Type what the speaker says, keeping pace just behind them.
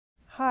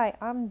Hi,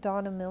 I'm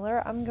Donna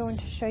Miller. I'm going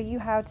to show you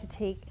how to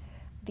take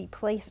the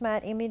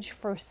placemat image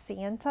for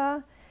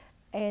Santa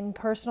and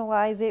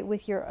personalize it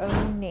with your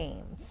own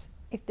names.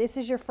 If this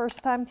is your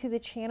first time to the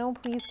channel,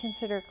 please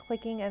consider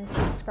clicking and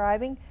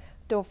subscribing.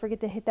 Don't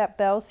forget to hit that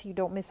bell so you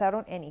don't miss out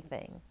on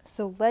anything.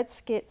 So let's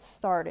get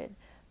started.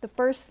 The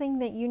first thing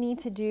that you need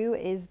to do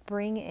is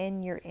bring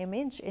in your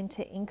image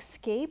into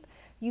Inkscape.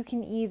 You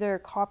can either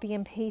copy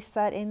and paste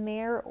that in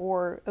there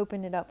or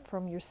open it up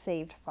from your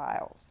saved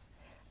files.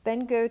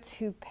 Then go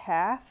to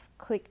Path,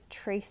 click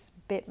Trace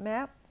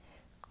Bitmap,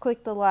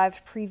 click the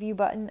Live Preview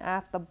button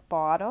at the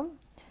bottom,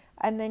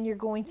 and then you're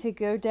going to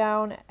go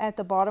down at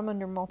the bottom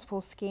under Multiple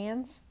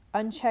Scans,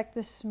 uncheck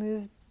the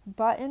Smooth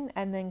button,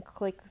 and then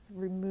click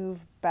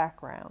Remove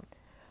Background.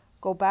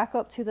 Go back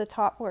up to the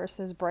top where it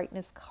says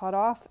Brightness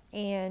Cutoff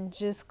and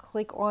just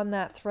click on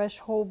that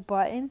threshold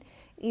button,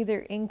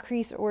 either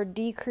increase or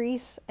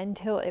decrease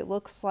until it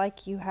looks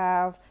like you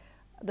have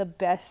the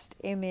best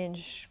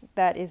image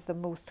that is the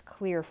most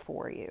clear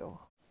for you.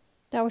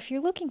 Now if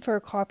you're looking for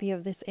a copy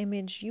of this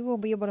image, you will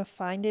be able to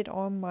find it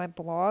on my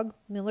blog,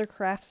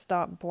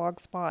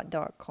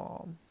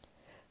 millercrafts.blogspot.com.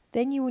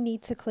 Then you will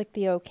need to click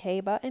the OK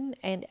button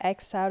and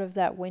X out of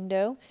that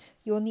window.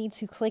 You'll need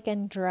to click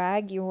and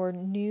drag your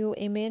new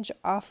image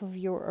off of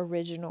your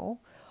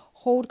original.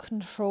 Hold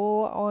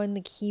Control on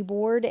the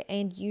keyboard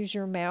and use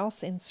your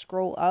mouse and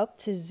scroll up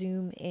to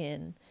zoom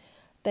in.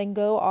 Then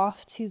go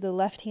off to the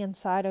left-hand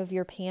side of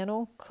your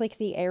panel, click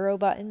the arrow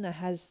button that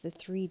has the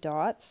 3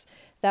 dots.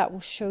 That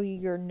will show you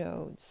your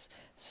nodes.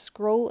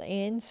 Scroll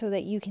in so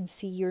that you can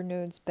see your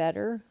nodes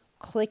better.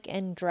 Click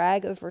and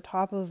drag over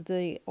top of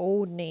the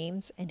old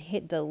names and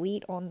hit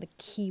delete on the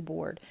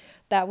keyboard.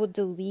 That will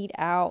delete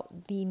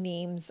out the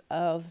names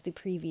of the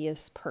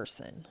previous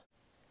person.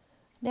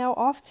 Now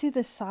off to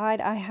the side,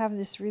 I have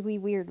this really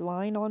weird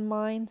line on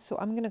mine, so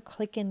I'm going to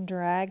click and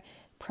drag,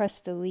 press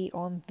delete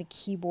on the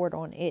keyboard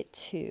on it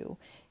too.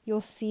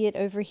 You'll see it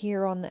over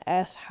here on the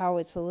F, how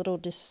it's a little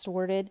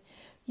distorted.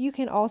 You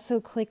can also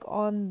click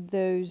on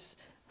those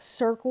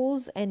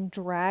circles and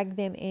drag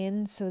them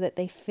in so that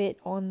they fit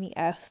on the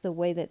F the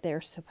way that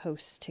they're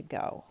supposed to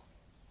go.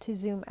 To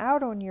zoom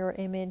out on your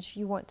image,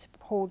 you want to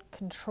hold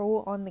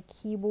Control on the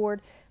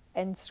keyboard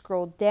and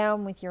scroll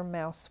down with your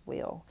mouse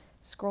wheel.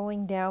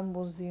 Scrolling down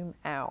will zoom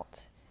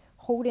out.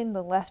 Hold in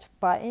the left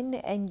button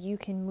and you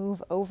can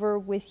move over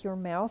with your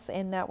mouse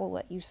and that will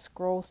let you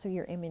scroll so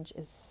your image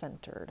is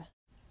centered.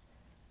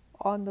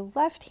 On the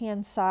left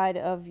hand side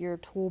of your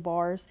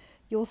toolbars,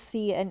 you'll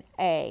see an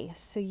A.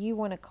 So you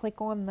want to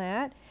click on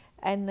that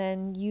and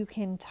then you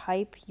can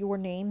type your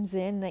names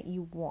in that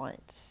you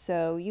want.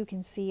 So you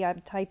can see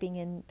I'm typing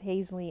in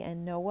Paisley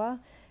and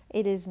Noah.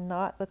 It is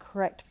not the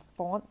correct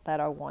font that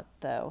I want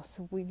though.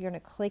 So we're going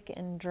to click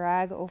and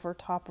drag over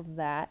top of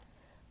that.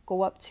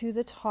 Go up to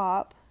the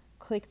top,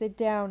 click the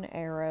down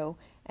arrow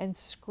and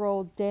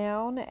scroll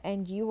down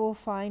and you will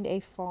find a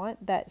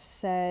font that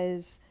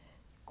says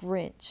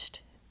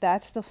Grinched.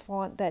 That's the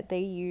font that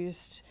they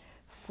used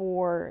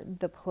for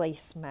the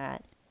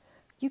placemat.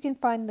 You can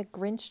find the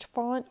Grinched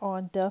font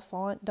on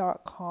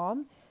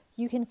dafont.com.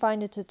 You can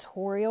find a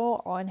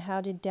tutorial on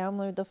how to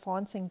download the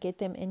fonts and get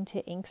them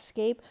into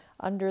Inkscape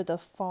under the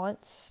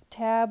Fonts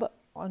tab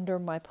under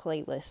my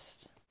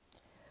playlist.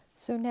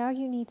 So now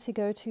you need to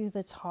go to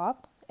the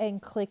top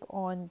and click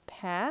on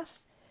Path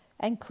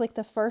and click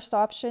the first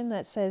option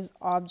that says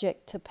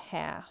Object to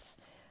Path.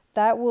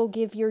 That will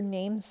give your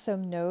name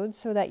some nodes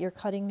so that your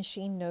cutting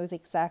machine knows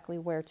exactly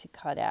where to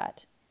cut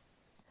at.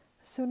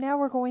 So now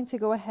we're going to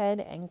go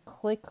ahead and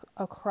click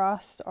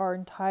across our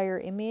entire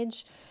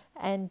image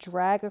and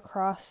drag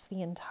across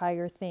the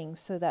entire thing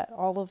so that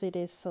all of it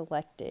is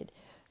selected.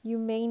 You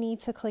may need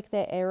to click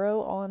the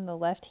arrow on the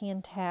left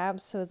hand tab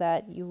so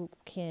that you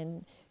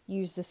can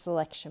use the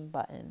selection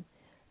button.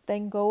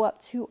 Then go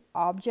up to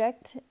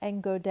Object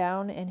and go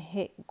down and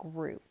hit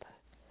Group.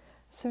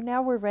 So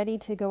now we're ready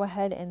to go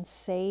ahead and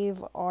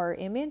save our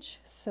image.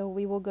 So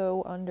we will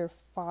go under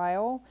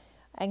File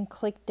and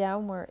click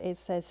down where it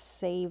says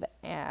Save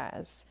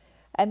As.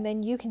 And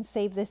then you can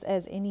save this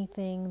as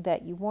anything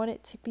that you want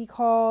it to be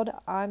called.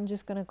 I'm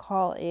just going to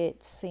call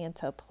it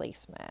Santa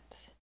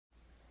Placemat.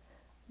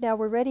 Now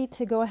we're ready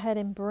to go ahead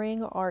and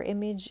bring our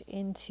image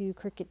into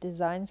Cricut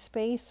Design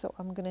Space. So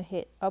I'm going to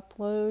hit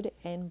Upload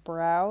and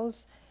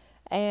Browse.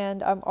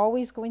 And I'm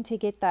always going to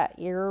get that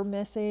error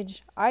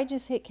message. I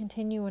just hit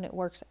continue and it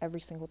works every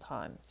single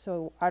time.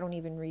 So I don't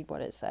even read what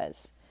it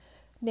says.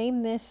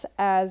 Name this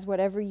as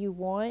whatever you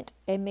want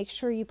and make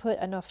sure you put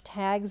enough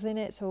tags in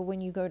it so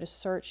when you go to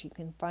search you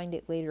can find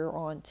it later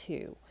on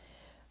too.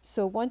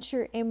 So once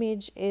your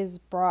image is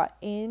brought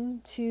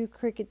into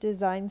Cricut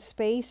Design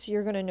Space,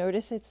 you're going to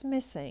notice it's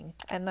missing.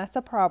 And that's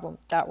a problem.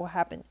 That will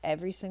happen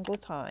every single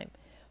time.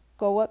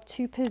 Go up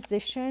to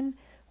Position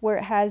where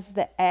it has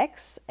the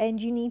X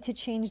and you need to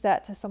change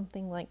that to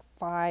something like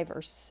 5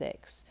 or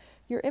 6.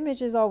 Your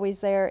image is always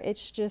there,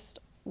 it's just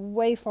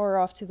way far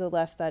off to the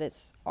left that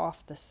it's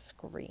off the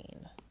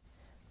screen.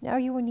 Now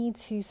you will need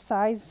to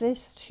size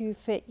this to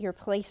fit your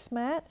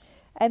placemat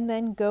and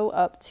then go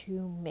up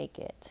to make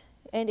it.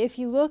 And if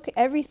you look,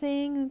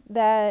 everything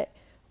that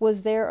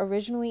was there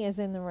originally is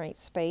in the right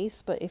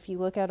space, but if you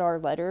look at our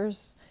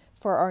letters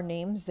for our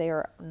names, they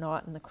are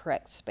not in the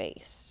correct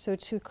space. So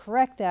to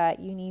correct that,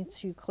 you need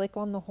to click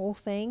on the whole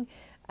thing,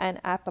 and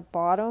at the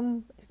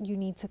bottom, you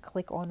need to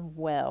click on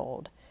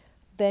weld.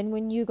 Then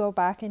when you go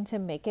back in to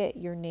make it,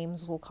 your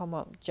names will come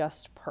up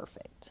just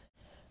perfect.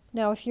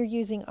 Now, if you're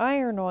using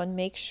iron-on,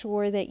 make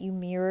sure that you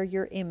mirror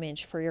your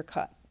image for your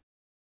cut.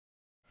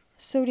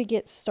 So to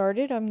get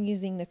started, I'm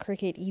using the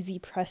Cricut Easy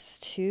Press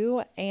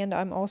 2, and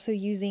I'm also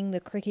using the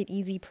Cricut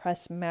Easy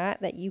Press mat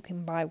that you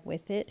can buy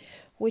with it,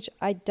 which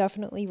I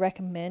definitely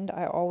recommend.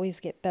 I always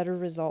get better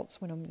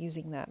results when I'm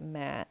using that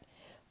mat.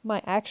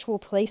 My actual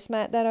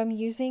placemat that I'm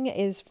using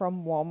is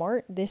from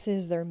Walmart. This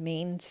is their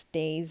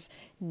Mainstays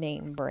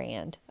name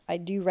brand. I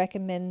do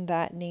recommend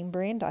that name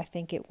brand. I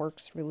think it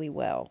works really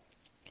well.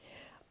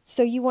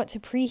 So you want to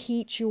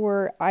preheat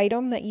your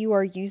item that you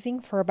are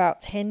using for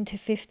about 10 to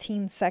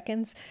 15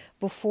 seconds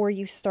before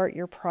you start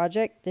your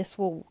project. This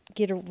will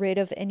get rid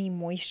of any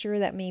moisture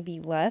that may be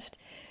left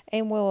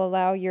and will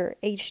allow your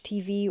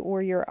HTV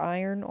or your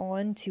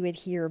iron-on to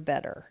adhere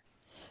better.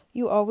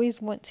 You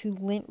always want to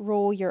lint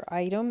roll your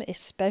item,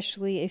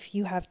 especially if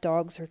you have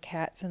dogs or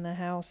cats in the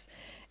house.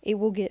 It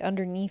will get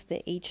underneath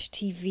the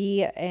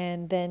HTV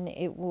and then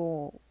it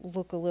will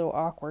look a little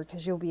awkward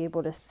because you'll be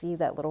able to see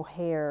that little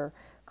hair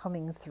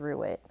coming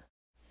through it.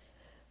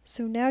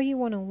 So now you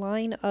want to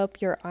line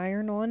up your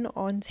iron-on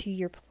onto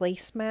your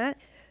placemat.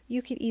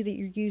 You could either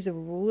use a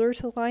ruler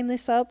to line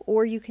this up,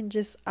 or you can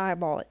just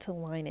eyeball it to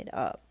line it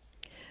up.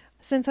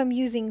 Since I'm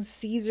using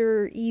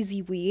Caesar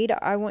Easy Weed,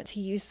 I want to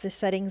use the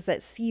settings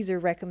that Caesar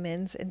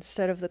recommends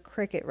instead of the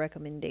Cricut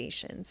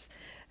recommendations.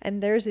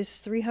 And theirs is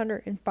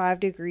 305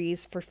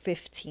 degrees for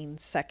 15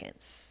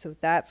 seconds. So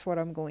that's what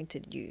I'm going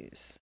to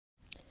use.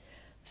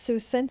 So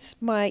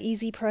since my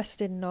Easy Press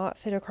did not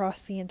fit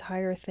across the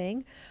entire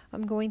thing,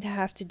 I'm going to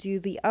have to do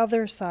the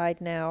other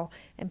side now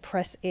and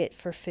press it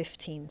for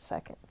 15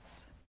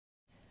 seconds.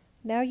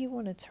 Now you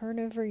want to turn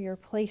over your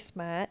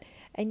placemat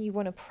and you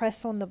want to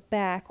press on the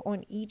back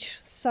on each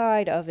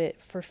side of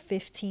it for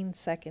 15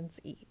 seconds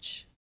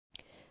each.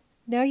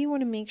 Now you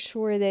want to make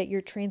sure that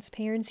your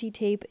transparency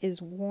tape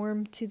is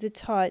warm to the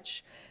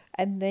touch,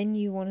 and then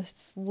you want to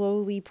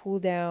slowly pull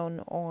down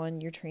on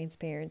your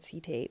transparency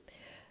tape.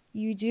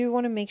 You do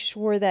want to make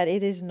sure that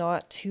it is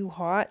not too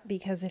hot,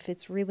 because if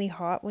it's really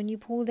hot when you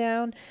pull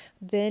down,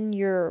 then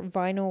your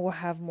vinyl will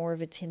have more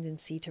of a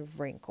tendency to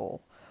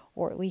wrinkle,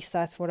 or at least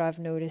that's what I've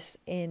noticed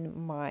in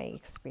my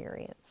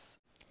experience.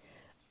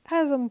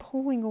 As I'm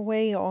pulling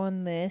away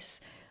on this,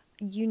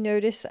 you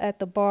notice at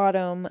the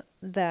bottom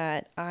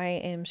that I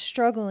am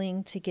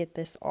struggling to get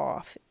this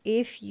off.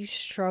 If you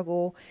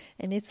struggle,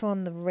 and it's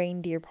on the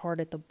reindeer part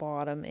at the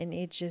bottom and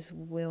it just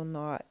will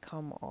not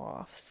come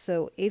off.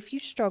 So if you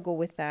struggle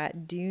with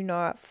that, do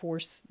not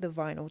force the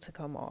vinyl to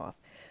come off.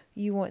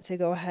 You want to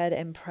go ahead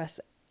and press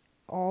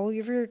all of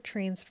your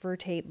transfer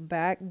tape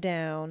back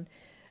down,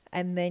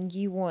 and then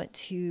you want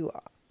to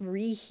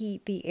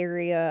reheat the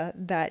area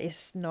that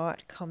is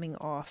not coming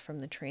off from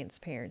the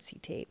transparency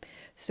tape.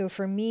 So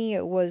for me,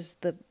 it was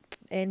the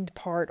end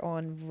part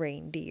on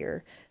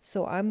reindeer.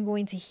 So I'm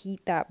going to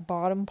heat that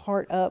bottom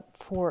part up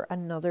for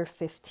another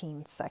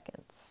 15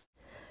 seconds.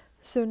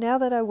 So now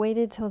that I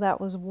waited till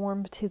that was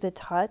warm to the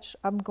touch,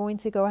 I'm going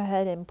to go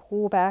ahead and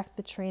pull back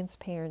the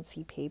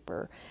transparency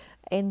paper,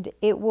 and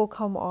it will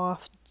come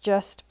off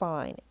just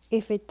fine.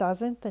 If it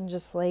doesn't, then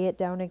just lay it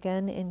down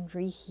again and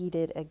reheat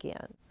it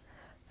again.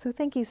 So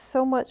thank you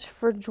so much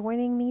for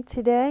joining me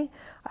today.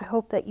 I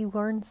hope that you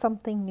learned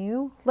something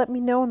new. Let me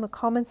know in the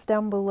comments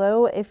down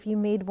below if you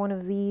made one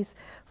of these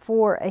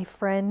for a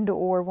friend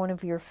or one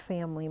of your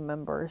family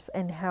members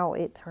and how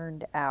it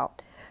turned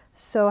out.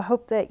 So I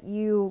hope that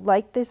you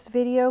like this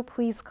video.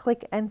 Please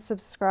click and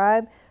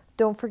subscribe.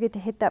 Don't forget to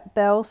hit that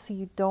bell so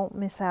you don't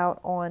miss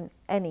out on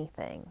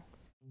anything.